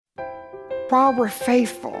while we're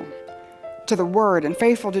faithful to the word and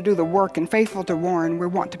faithful to do the work and faithful to warn, we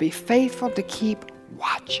want to be faithful to keep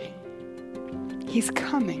watching. He's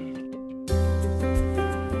coming.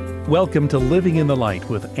 Welcome to Living in the Light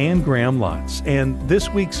with Anne Graham Lotz, and this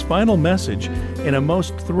week's final message in a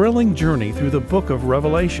most thrilling journey through the book of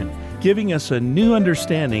Revelation, giving us a new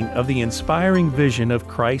understanding of the inspiring vision of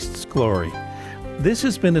Christ's glory. This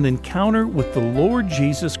has been an encounter with the Lord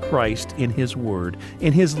Jesus Christ in His Word,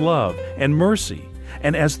 in His love and mercy,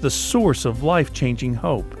 and as the source of life-changing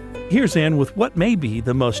hope. Here's Anne with what may be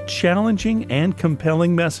the most challenging and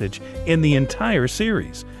compelling message in the entire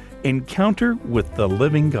series, Encounter with the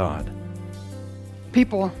Living God.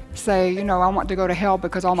 People say, I want to go to hell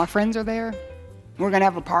because all my friends are there. We're going to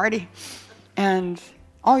have a party. And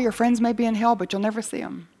all your friends may be in hell, but you'll never see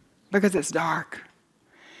them because it's dark.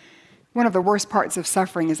 One of the worst parts of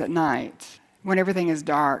suffering is at night, when everything is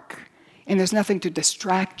dark and there's nothing to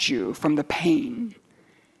distract you from the pain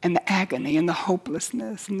and the agony and the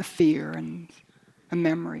hopelessness and the fear and the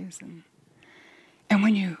memories. And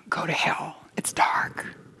when you go to hell, it's dark.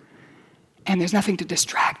 And there's nothing to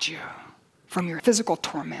distract you from your physical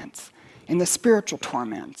torments and the spiritual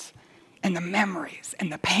torments and the memories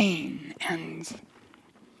and the pain and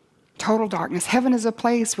total darkness. Heaven is a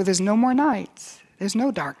place where there's no more nights. There's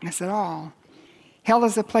no darkness at all. Hell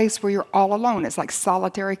is a place where you're all alone. It's like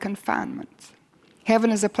solitary confinement.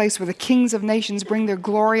 Heaven is a place where the kings of nations bring their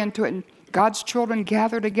glory into it, and God's children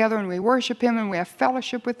gather together and we worship Him and we have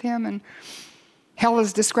fellowship with Him. And hell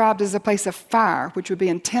is described as a place of fire, which would be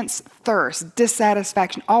intense thirst,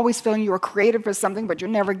 dissatisfaction, always feeling you are created for something, but you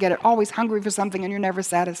never get it, always hungry for something and you're never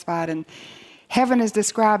satisfied. And heaven is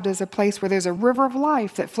described as a place where there's a river of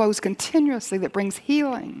life that flows continuously, that brings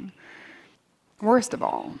healing. Worst of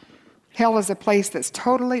all, hell is a place that's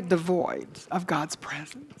totally devoid of God's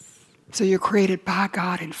presence. So you're created by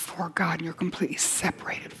God and for God, and you're completely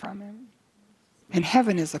separated from Him. And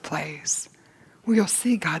heaven is a place where you'll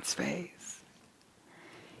see God's face.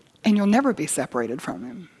 And you'll never be separated from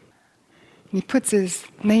Him. And He puts His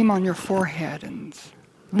name on your forehead and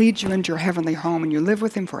leads you into your heavenly home, and you live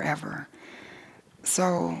with Him forever.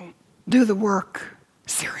 So do the work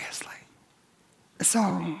seriously.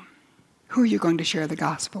 So who are you going to share the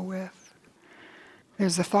gospel with?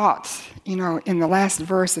 There's a thought, in the last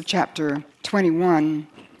verse of chapter 21,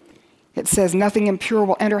 it says, nothing impure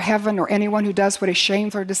will enter heaven, or anyone who does what is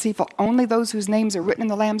shameful or deceitful. Only those whose names are written in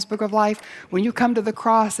the Lamb's book of life. When you come to the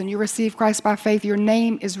cross and you receive Christ by faith, your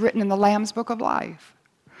name is written in the Lamb's book of life.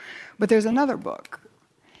 But there's another book.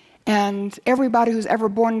 And everybody who's ever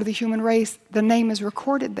born into the human race, the name is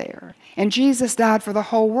recorded there. And Jesus died for the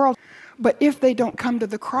whole world. But if they don't come to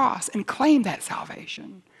the cross and claim that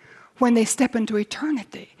salvation, when they step into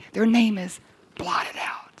eternity, their name is blotted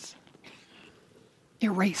out,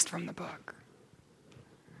 erased from the book.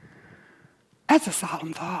 That's a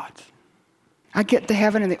solemn thought. I get to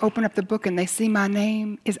heaven and they open up the book and they see my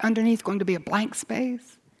name is underneath going to be a blank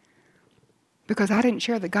space because I didn't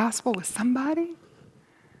share the gospel with somebody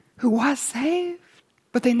who was saved,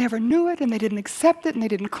 but they never knew it and they didn't accept it and they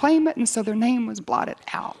didn't claim it, and so their name was blotted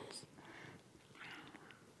out.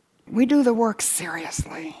 We do the work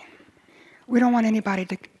seriously. We don't want anybody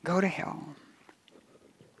to go to hell.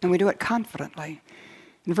 And we do it confidently.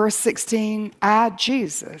 In verse 16, I,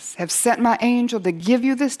 Jesus, have sent my angel to give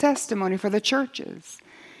you this testimony for the churches.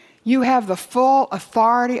 You have the full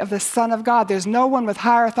authority of the Son of God. There's no one with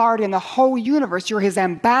higher authority in the whole universe. You're His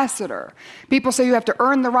ambassador. People say you have to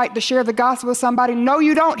earn the right to share the gospel with somebody. No,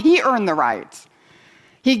 you don't. He earned the right.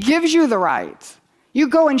 He gives you the right. You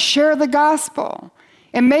go and share the gospel.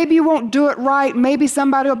 And maybe you won't do it right. Maybe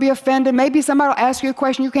somebody will be offended. Maybe somebody will ask you a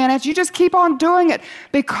question you can't answer. You just keep on doing it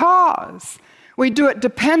because we do it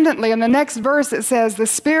dependently. In the next verse it says, the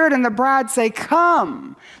Spirit and the bride say,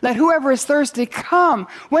 come. Let whoever is thirsty come.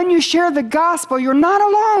 When you share the gospel, you're not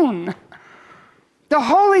alone. The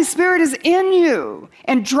Holy Spirit is in you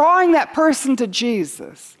and drawing that person to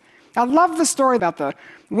Jesus. I love the story about the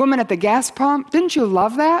woman at the gas pump. Didn't you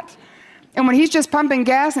love that? And when he's just pumping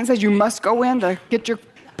gas and says, you must go in to get your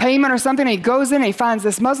payment or something, and he goes in and he finds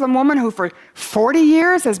this Muslim woman who for 40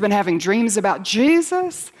 years has been having dreams about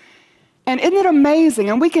Jesus. And isn't it amazing?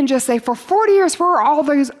 And we can just say, for 40 years, where are all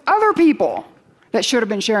these other people that should have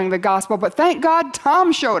been sharing the gospel? But thank God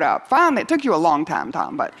Tom showed up. Finally, it took you a long time,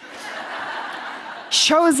 Tom, but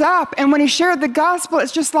shows up. And when he shared the gospel,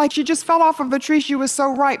 it's just like she just fell off of the tree. She was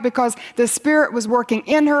so right because the Spirit was working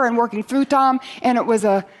in her and working through Tom, and it was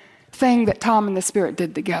a thing that Tom and the Spirit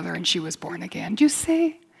did together, and she was born again. Do you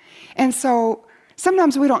see? And so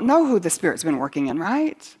sometimes we don't know who the Spirit's been working in,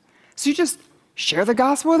 right? So you just Share the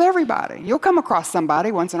gospel with everybody. You'll come across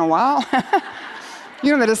somebody once in a while.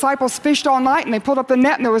 You know, the disciples fished all night and they pulled up the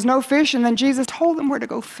net and there was no fish, and then Jesus told them where to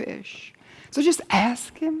go fish. So just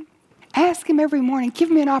ask him. Ask him every morning. Give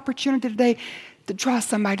me an opportunity today to draw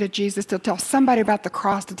somebody to Jesus, to tell somebody about the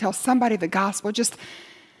cross, to tell somebody the gospel. Just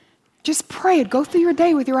pray it. Go through your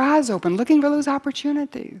day with your eyes open, looking for those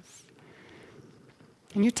opportunities.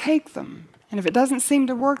 And you take them. And if it doesn't seem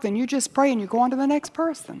to work, then you just pray and you go on to the next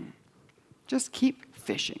person. Just keep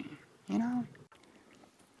fishing, you know.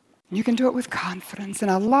 You can do it with confidence.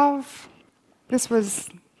 And I love, this was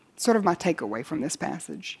sort of my takeaway from this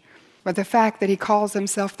passage, but the fact that he calls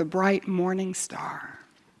himself the bright morning star.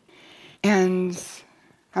 And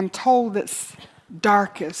I'm told it's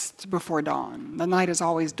darkest before dawn. The night is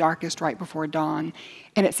always darkest right before dawn.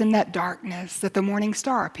 And it's in that darkness that the morning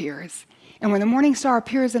star appears. And when the morning star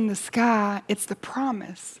appears in the sky, it's the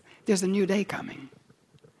promise there's a new day coming.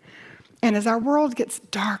 And as our world gets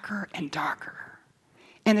darker and darker,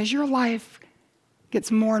 and as your life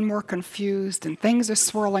gets more and more confused, and things are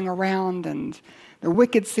swirling around, and the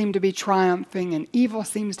wicked seem to be triumphing, and evil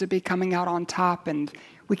seems to be coming out on top, and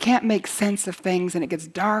we can't make sense of things, and it gets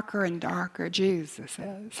darker and darker, Jesus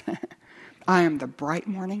says, I am the bright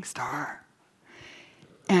morning star.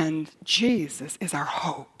 And Jesus is our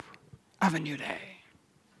hope of a new day.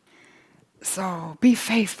 So be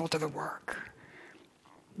faithful to the work.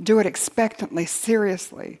 Do it expectantly,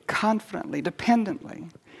 seriously, confidently, dependently.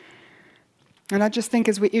 And I just think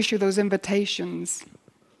as we issue those invitations,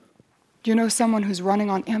 do you know someone who's running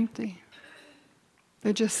on empty?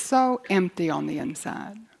 They're just so empty on the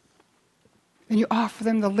inside. And you offer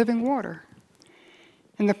them the living water.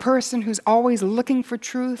 And the person who's always looking for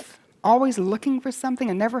truth, always looking for something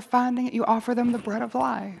and never finding it, you offer them the bread of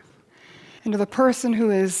life. And to the person who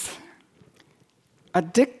is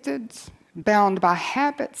addicted, bound by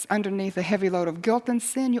habits underneath a heavy load of guilt and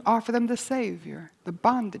sin, you offer them the Savior, the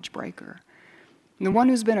bondage breaker. And the one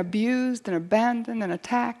who's been abused and abandoned and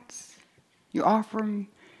attacked, you offer him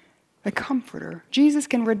the comforter. Jesus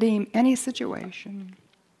can redeem any situation.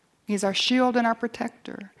 He's our shield and our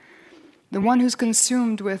protector. The one who's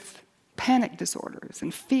consumed with panic disorders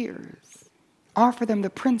and fears, offer them the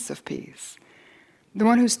Prince of Peace. The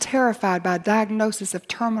one who's terrified by a diagnosis of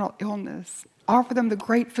terminal illness, offer them the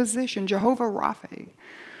great physician, Jehovah Rapha.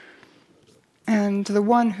 And to the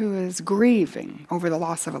one who is grieving over the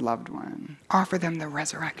loss of a loved one, offer them the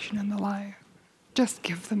resurrection and the life. Just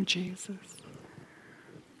give them Jesus.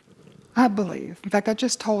 I believe. In fact, I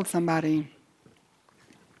just told somebody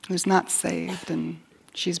who's not saved, and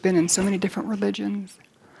she's been in so many different religions.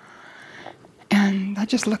 And I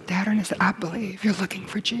just looked at her and I said, I believe you're looking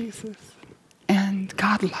for Jesus. And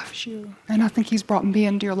God loves you. And I think he's brought me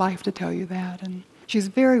into your life to tell you that. And she's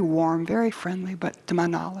very warm, very friendly, but to my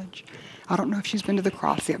knowledge, I don't know if she's been to the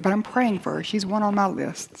cross yet, but I'm praying for her. She's one on my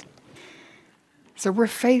list. So we're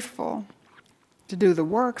faithful to do the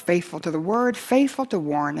work, faithful to the word, faithful to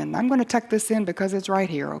warn. And I'm going to tuck this in because it's right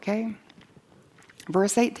here, okay?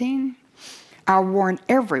 Verse 18, I'll warn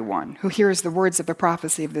everyone who hears the words of the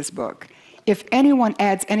prophecy of this book. If anyone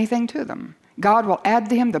adds anything to them, God will add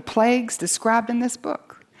to him the plagues described in this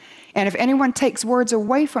book. And if anyone takes words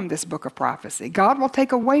away from this book of prophecy, God will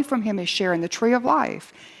take away from him his share in the tree of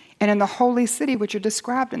life and in the holy city which are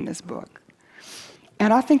described in this book.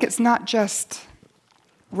 And I think it's not just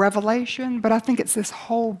Revelation, but I think it's this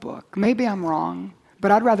whole book. Maybe I'm wrong,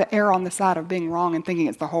 but I'd rather err on the side of being wrong and thinking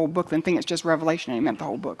it's the whole book than think it's just Revelation and he meant the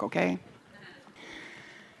whole book, okay?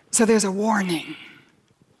 So there's a warning.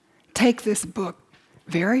 Take this book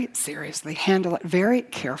very seriously, handle it very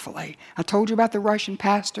carefully. I told you about the Russian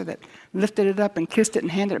pastor that lifted it up and kissed it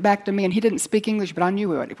and handed it back to me, and he didn't speak English, but I knew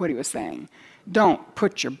what he was saying. Don't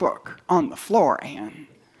put your book on the floor, Anne.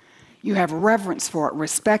 You have reverence for it,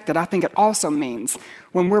 respect it. I think it also means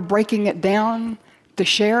when we're breaking it down to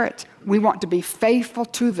share it, we want to be faithful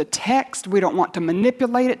to the text. We don't want to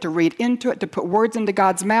manipulate it, to read into it, to put words into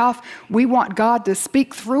God's mouth. We want God to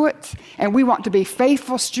speak through it, and we want to be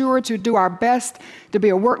faithful stewards who do our best to be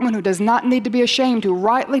a workman who does not need to be ashamed, who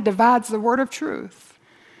rightly divides the word of truth.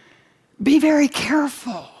 Be very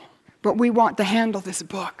careful, but we want to handle this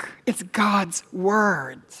book. It's God's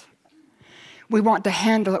word. We want to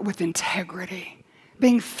handle it with integrity,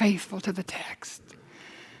 being faithful to the text.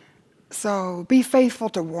 So be faithful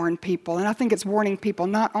to warn people. And I think it's warning people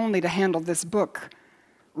not only to handle this book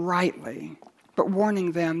rightly, but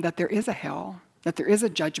warning them that there is a hell, that there is a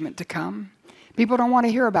judgment to come. People don't want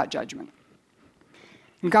to hear about judgment.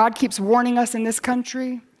 And God keeps warning us in this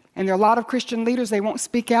country And there are a lot of Christian leaders, they won't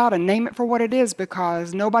speak out and name it for what it is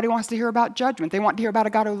because nobody wants to hear about judgment. They want to hear about a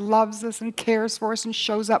God who loves us and cares for us and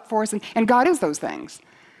shows up for us. And God is those things.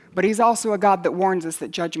 But he's also a God that warns us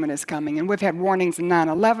that judgment is coming. And we've had warnings in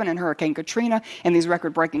 9/11 and Hurricane Katrina and these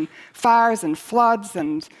record-breaking fires and floods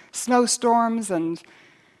and snowstorms and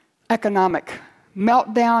economic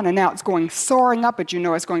meltdown. And now it's going soaring up, but you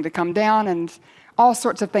know it's going to come down. And all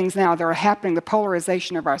sorts of things now that are happening, the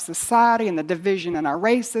polarization of our society and the division in our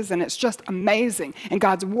races. And it's just amazing. And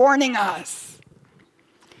God's warning us.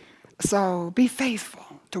 So be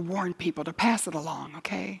faithful to warn people, to pass it along,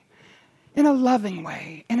 okay? In a loving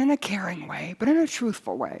way, and in a caring way, but in a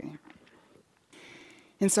truthful way.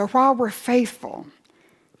 And so while we're faithful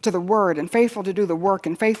to the word and faithful to do the work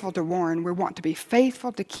and faithful to warn, we want to be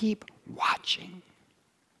faithful to keep watching.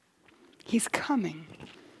 He's coming.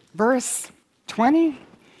 Verse 20,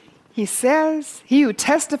 he says, he who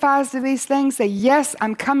testifies to these things say, yes,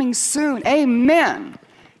 I'm coming soon. Amen.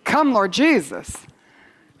 Come, Lord Jesus.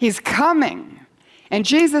 He's coming. And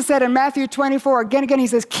Jesus said in Matthew 24, again, he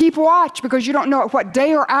says, keep watch because you don't know at what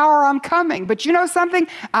day or hour I'm coming. But you know something?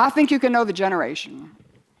 I think you can know the generation.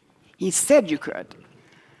 He said you could.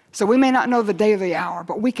 So we may not know the day or the hour,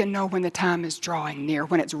 but we can know when the time is drawing near,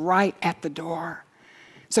 when it's right at the door.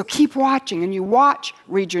 So keep watching, and you watch,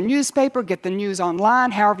 read your newspaper, get the news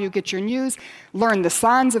online, however you get your news, learn the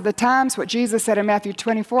signs of the times, what Jesus said in Matthew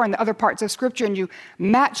 24 and the other parts of Scripture, and you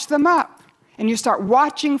match them up, and you start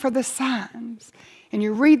watching for the signs. And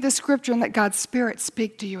you read the Scripture and let God's Spirit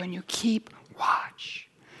speak to you, and you keep watch.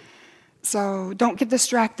 So don't get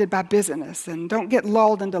distracted by busyness, and don't get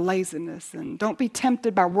lulled into laziness, and don't be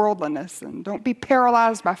tempted by worldliness, and don't be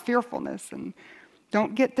paralyzed by fearfulness, and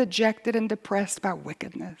don't get dejected and depressed by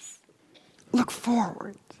wickedness. Look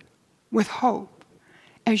forward with hope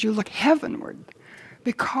as you look heavenward,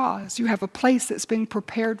 because you have a place that's being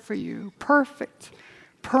prepared for you, perfect,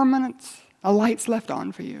 permanent, a light's left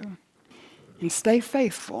on for you. And stay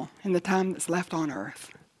faithful in the time that's left on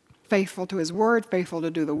earth. Faithful to his word, faithful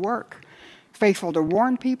to do the work, faithful to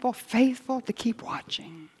warn people, faithful to keep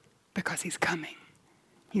watching, because he's coming.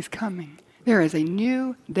 He's coming. There is a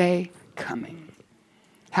new day coming.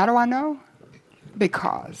 How do I know?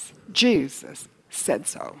 Because Jesus said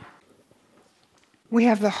so. We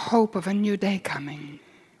have the hope of a new day coming.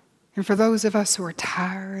 And for those of us who are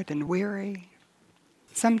tired and weary,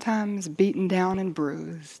 sometimes beaten down and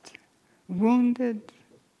bruised, wounded,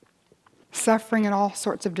 suffering in all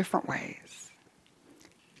sorts of different ways,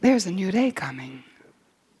 there's a new day coming.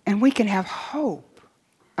 And we can have hope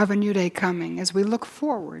of a new day coming as we look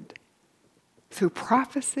forward through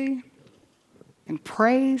prophecy and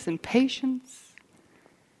praise and patience,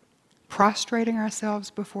 prostrating ourselves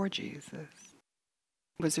before Jesus.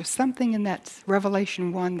 Was there something in that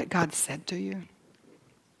Revelation 1 that God said to you?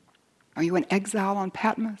 Are you in exile on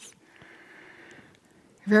Patmos?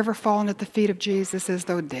 Have you ever fallen at the feet of Jesus as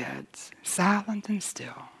though dead, silent and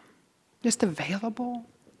still, just available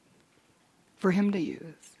for him to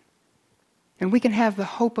use? And we can have the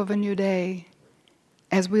hope of a new day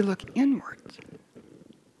as we look inward.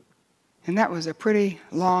 And that was a pretty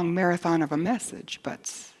long marathon of a message,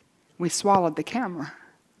 but we swallowed the camera.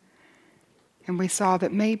 And we saw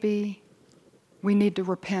that maybe we need to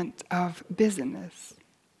repent of busyness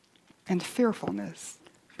and fearfulness,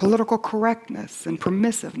 political correctness and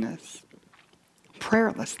permissiveness,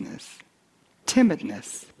 prayerlessness,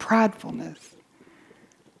 timidness, pridefulness,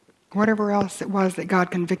 whatever else it was that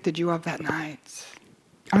God convicted you of that night,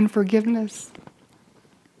 unforgiveness,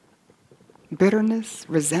 bitterness,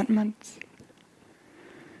 resentment,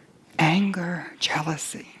 anger,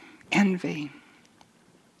 jealousy, envy.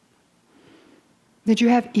 Did you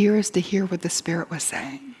have ears to hear what the Spirit was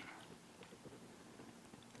saying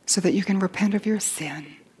so that you can repent of your sin,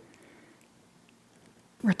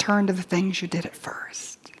 return to the things you did at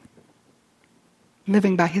first,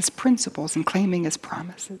 living by his principles and claiming his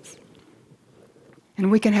promises?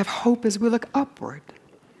 And we can have hope as we look upward.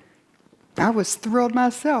 I was thrilled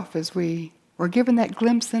myself as we were given that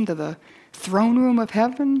glimpse into the throne room of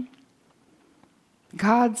heaven,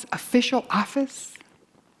 God's official office,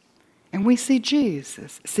 and we see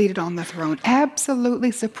Jesus seated on the throne,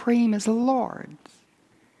 absolutely supreme as Lord,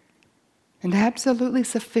 and absolutely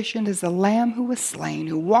sufficient as the Lamb who was slain,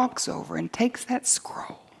 who walks over and takes that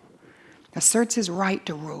scroll, asserts his right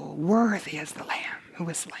to rule, worthy as the Lamb who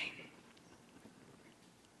was slain.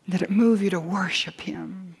 Did it move you to worship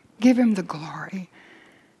him? Give him the glory.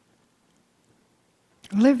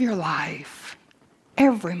 Live your life,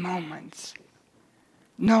 every moment,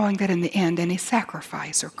 knowing that in the end, any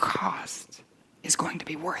sacrifice or cost is going to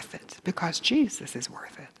be worth it, because Jesus is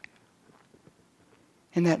worth it.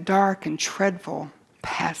 in that dark and dreadful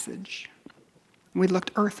passage, we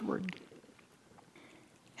looked earthward.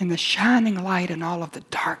 And the shining light in all of the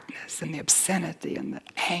darkness and the obscenity and the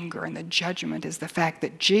anger and the judgment is the fact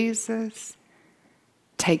that Jesus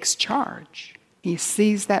takes charge. He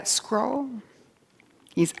sees that scroll.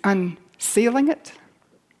 He's unsealing it.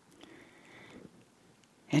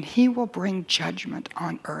 And he will bring judgment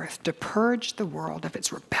on earth to purge the world of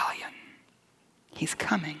its rebellion. He's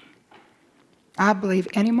coming. I believe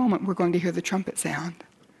any moment we're going to hear the trumpet sound.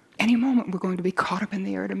 Any moment we're going to be caught up in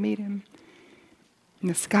the air to meet him. And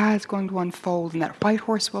the sky is going to unfold, and that white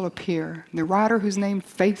horse will appear, and the rider who's named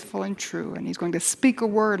Faithful and True, and he's going to speak a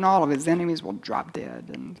word, and all of his enemies will drop dead.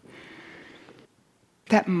 And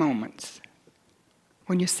that moment,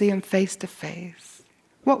 when you see him face to face,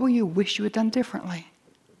 what will you wish you had done differently?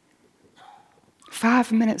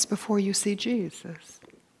 5 minutes before you see Jesus,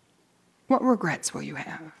 what regrets will you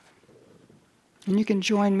have? And you can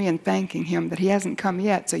join me in thanking him that he hasn't come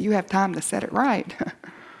yet, so you have time to set it right.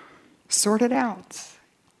 Sort it out.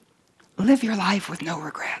 Live your life with no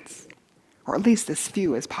regrets, or at least as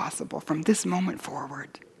few as possible from this moment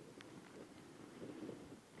forward.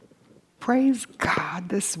 Praise God,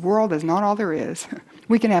 this world is not all there is.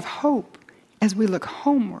 We can have hope as we look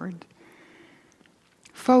homeward,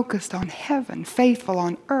 focused on heaven, faithful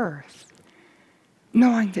on earth,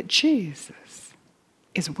 knowing that Jesus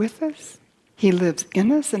is with us. He lives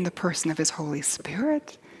in us in the person of his Holy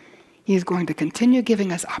Spirit. He's going to continue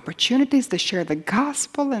giving us opportunities to share the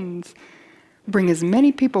gospel and bring as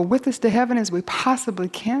many people with us to heaven as we possibly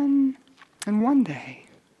can. And one day,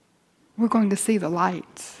 we're going to see the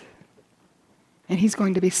light. And he's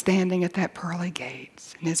going to be standing at that pearly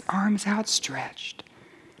gate, and his arms outstretched.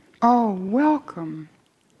 Oh, welcome,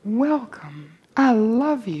 welcome. I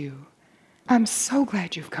love you. I'm so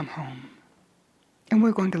glad you've come home. And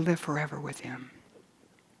we're going to live forever with him.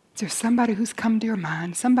 Is there somebody who's come to your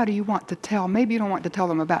mind, somebody you want to tell? Maybe you don't want to tell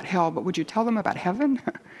them about hell, but would you tell them about heaven?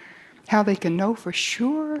 How they can know for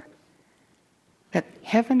sure that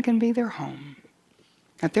heaven can be their home,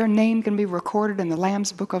 that their name can be recorded in the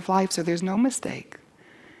Lamb's Book of Life so there's no mistake.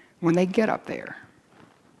 When they get up there,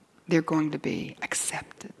 they're going to be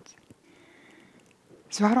accepted.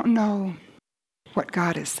 So I don't know what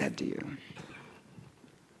God has said to you.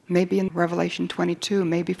 Maybe in Revelation 22,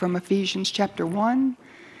 maybe from Ephesians chapter 1,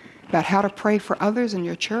 about how to pray for others in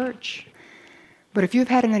your church. But if you've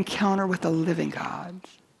had an encounter with the living God,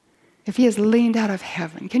 if he has leaned out of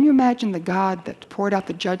heaven, can you imagine the God that poured out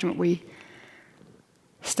the judgment we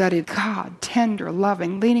studied? God, tender,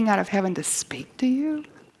 loving, leaning out of heaven to speak to you,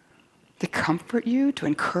 to comfort you, to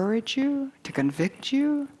encourage you, to convict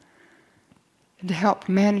you, and to help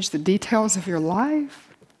manage the details of your life.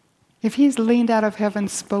 If he's leaned out of heaven,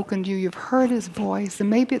 spoken to you, you've heard his voice, and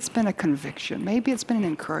maybe it's been a conviction, maybe it's been an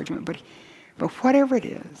encouragement, but whatever it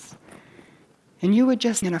is, and you would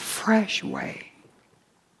just in a fresh way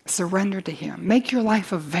surrender to him, make your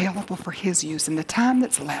life available for his use in the time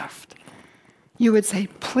that's left, you would say,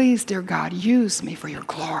 please, dear God, use me for your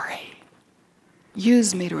glory.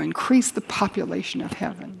 Use me to increase the population of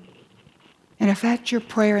heaven. And if that's your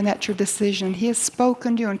prayer and that's your decision, he has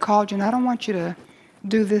spoken to you and called you, and I don't want you to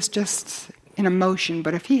do this just in emotion,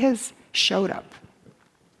 but if he has showed up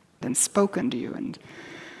and spoken to you and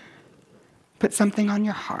put something on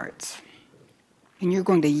your heart, and you're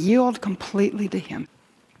going to yield completely to him.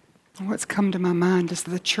 What's come to my mind is that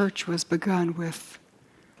the church was begun with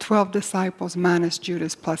 12 disciples minus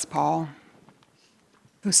Judas plus Paul,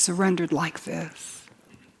 who surrendered like this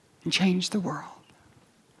and changed the world.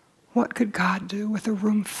 What could God do with a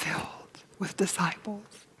room filled with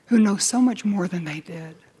disciples who know so much more than they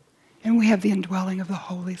did? And we have the indwelling of the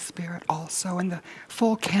Holy Spirit also, and the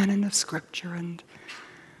full canon of Scripture. And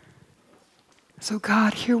so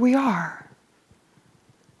God, here we are,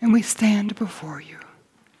 and we stand before you.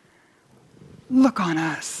 Look on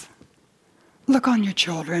us. Look on your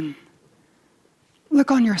children. Look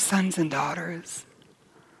on your sons and daughters.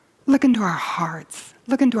 Look into our hearts.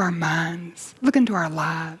 Look into our minds. Look into our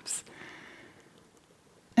lives.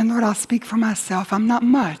 And Lord, I'll speak for myself. I'm not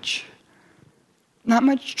much. Not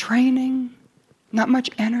much training, not much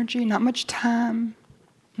energy, not much time,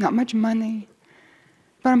 not much money.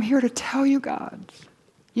 But I'm here to tell you, God,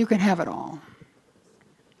 you can have it all.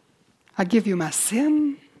 I give you my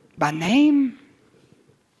sin by name.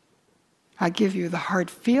 I give you the hard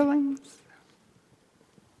feelings,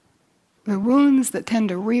 the wounds that tend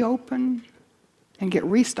to reopen and get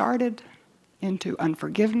restarted into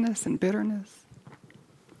unforgiveness and bitterness.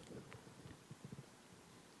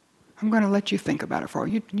 I'm going to let you think about it for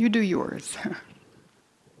you. You do yours.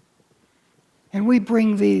 And we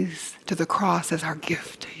bring these to the cross as our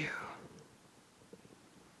gift to you.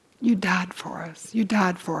 You died for us. You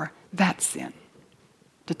died for that sin,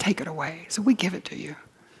 to take it away. So we give it to you.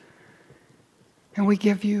 And we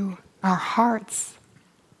give you our hearts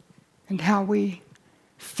and how we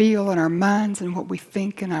feel in our minds and what we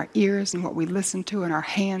think in our ears and what we listen to in our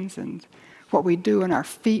hands and what we do in our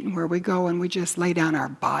feet and where we go, and we just lay down our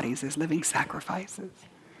bodies as living sacrifices.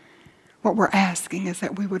 What we're asking is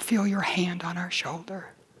that we would feel your hand on our shoulder,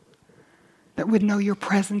 that we'd know your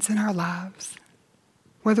presence in our lives.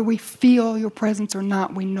 Whether we feel your presence or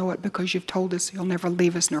not, we know it because you've told us you'll never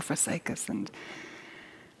leave us nor forsake us. And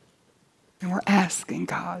we're asking,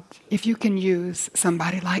 God, if you can use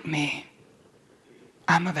somebody like me,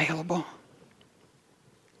 I'm available.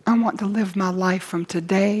 I want to live my life from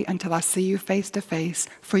today until I see you face to face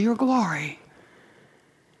for your glory.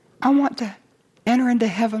 I want to enter into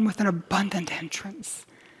heaven with an abundant entrance.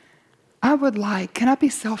 I would like, can I be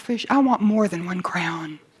selfish? I want more than one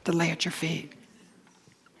crown to lay at your feet.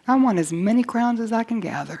 I want as many crowns as I can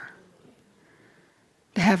gather,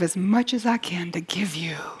 to have as much as I can to give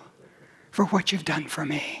you for what you've done for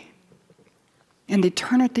me. And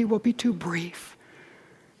eternity will be too brief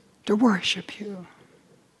to worship you.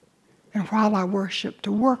 And while I worship,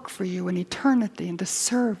 to work for you in eternity and to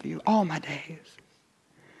serve you all my days.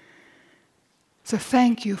 So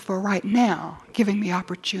thank you for right now giving me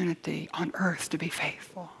opportunity on earth to be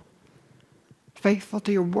faithful. Faithful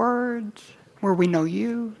to your words, where we know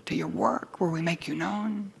you, to your work, where we make you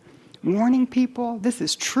known. Warning people, this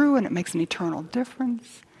is true and it makes an eternal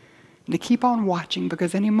difference. And to keep on watching,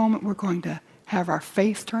 because any moment we're going to have our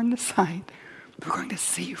face turned to sight. We're going to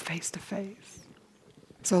see you face to face.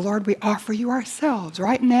 So Lord, we offer you ourselves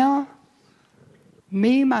right now.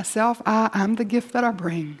 Me, myself, I'm the gift that I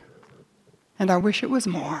bring. And I wish it was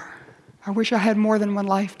more. I wish I had more than one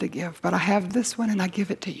life to give, but I have this one and I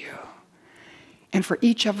give it to you. And for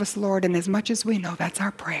each of us, Lord, and as much as we know, that's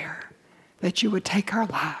our prayer, that you would take our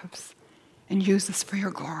lives and use us for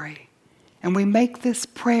your glory. And we make this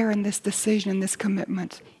prayer and this decision and this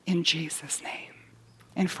commitment in Jesus' name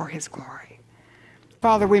and for his glory.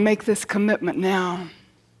 Father, we make this commitment now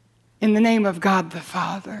in the name of God the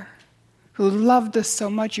Father, who loved us so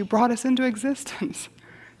much you brought us into existence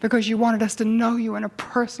because you wanted us to know you in a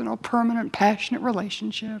personal, permanent, passionate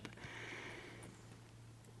relationship.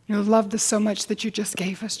 You loved us so much that you just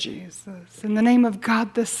gave us Jesus. In the name of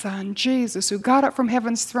God the Son, Jesus, who got up from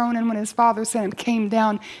heaven's throne and when his Father sent him, came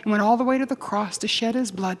down and went all the way to the cross to shed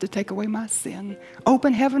his blood to take away my sin.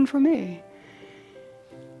 Open heaven for me.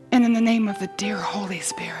 And in the name of the dear Holy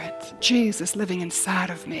Spirit, Jesus living inside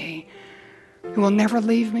of me, who will never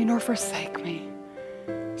leave me nor forsake me.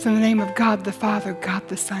 So in the name of God the Father, God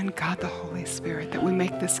the Son, God the Holy Spirit, that we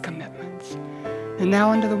make this commitment. And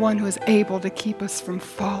now unto the one who is able to keep us from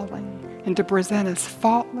falling and to present us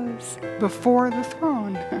faultless before the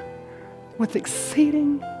throne with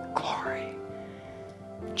exceeding glory.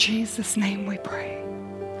 In Jesus' name we pray.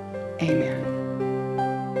 Amen.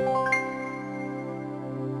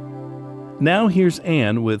 Now here's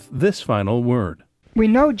Anne with this final word. We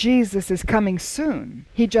know Jesus is coming soon.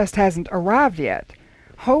 He just hasn't arrived yet.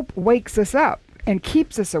 Hope wakes us up and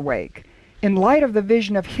keeps us awake. In light of the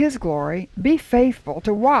vision of his glory, be faithful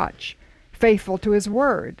to watch, faithful to his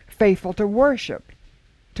word, faithful to worship,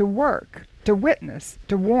 to work, to witness,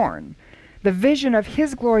 to warn. The vision of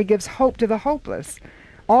his glory gives hope to the hopeless,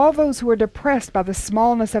 all those who are depressed by the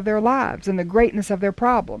smallness of their lives and the greatness of their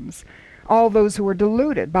problems, all those who are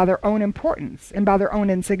deluded by their own importance and by their own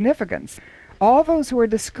insignificance, all those who are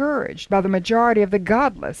discouraged by the majority of the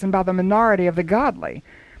godless and by the minority of the godly,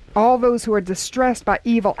 all those who are distressed by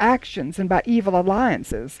evil actions and by evil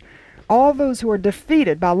alliances, all those who are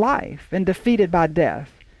defeated by life and defeated by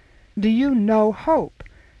death. Do you know hope?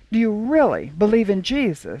 Do you really believe in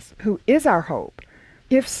Jesus, who is our hope?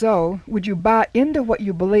 If so, would you buy into what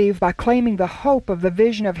you believe by claiming the hope of the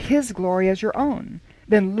vision of his glory as your own,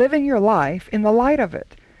 then living your life in the light of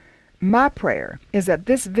it? My prayer is that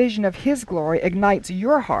this vision of his glory ignites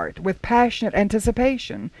your heart with passionate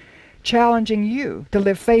anticipation, challenging you to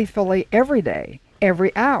live faithfully every day,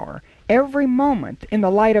 every hour, every moment in the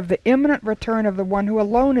light of the imminent return of the one who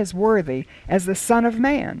alone is worthy as the Son of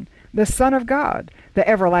Man, the Son of God, the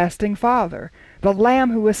everlasting Father, the Lamb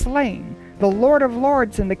who was slain, the Lord of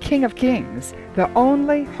Lords and the King of Kings, the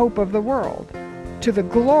only hope of the world, to the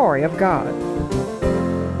glory of God.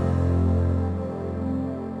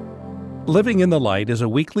 Living in the Light is a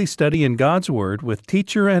weekly study in God's Word with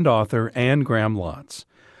teacher and author Anne Graham Lotz.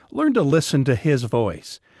 Learn to listen to his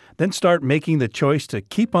voice. Then start making the choice to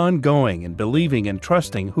keep on going and believing and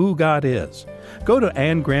trusting who God is. Go to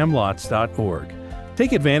anngrahamlotz.org.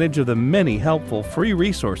 Take advantage of the many helpful free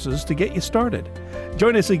resources to get you started.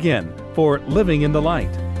 Join us again for Living in the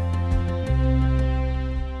Light.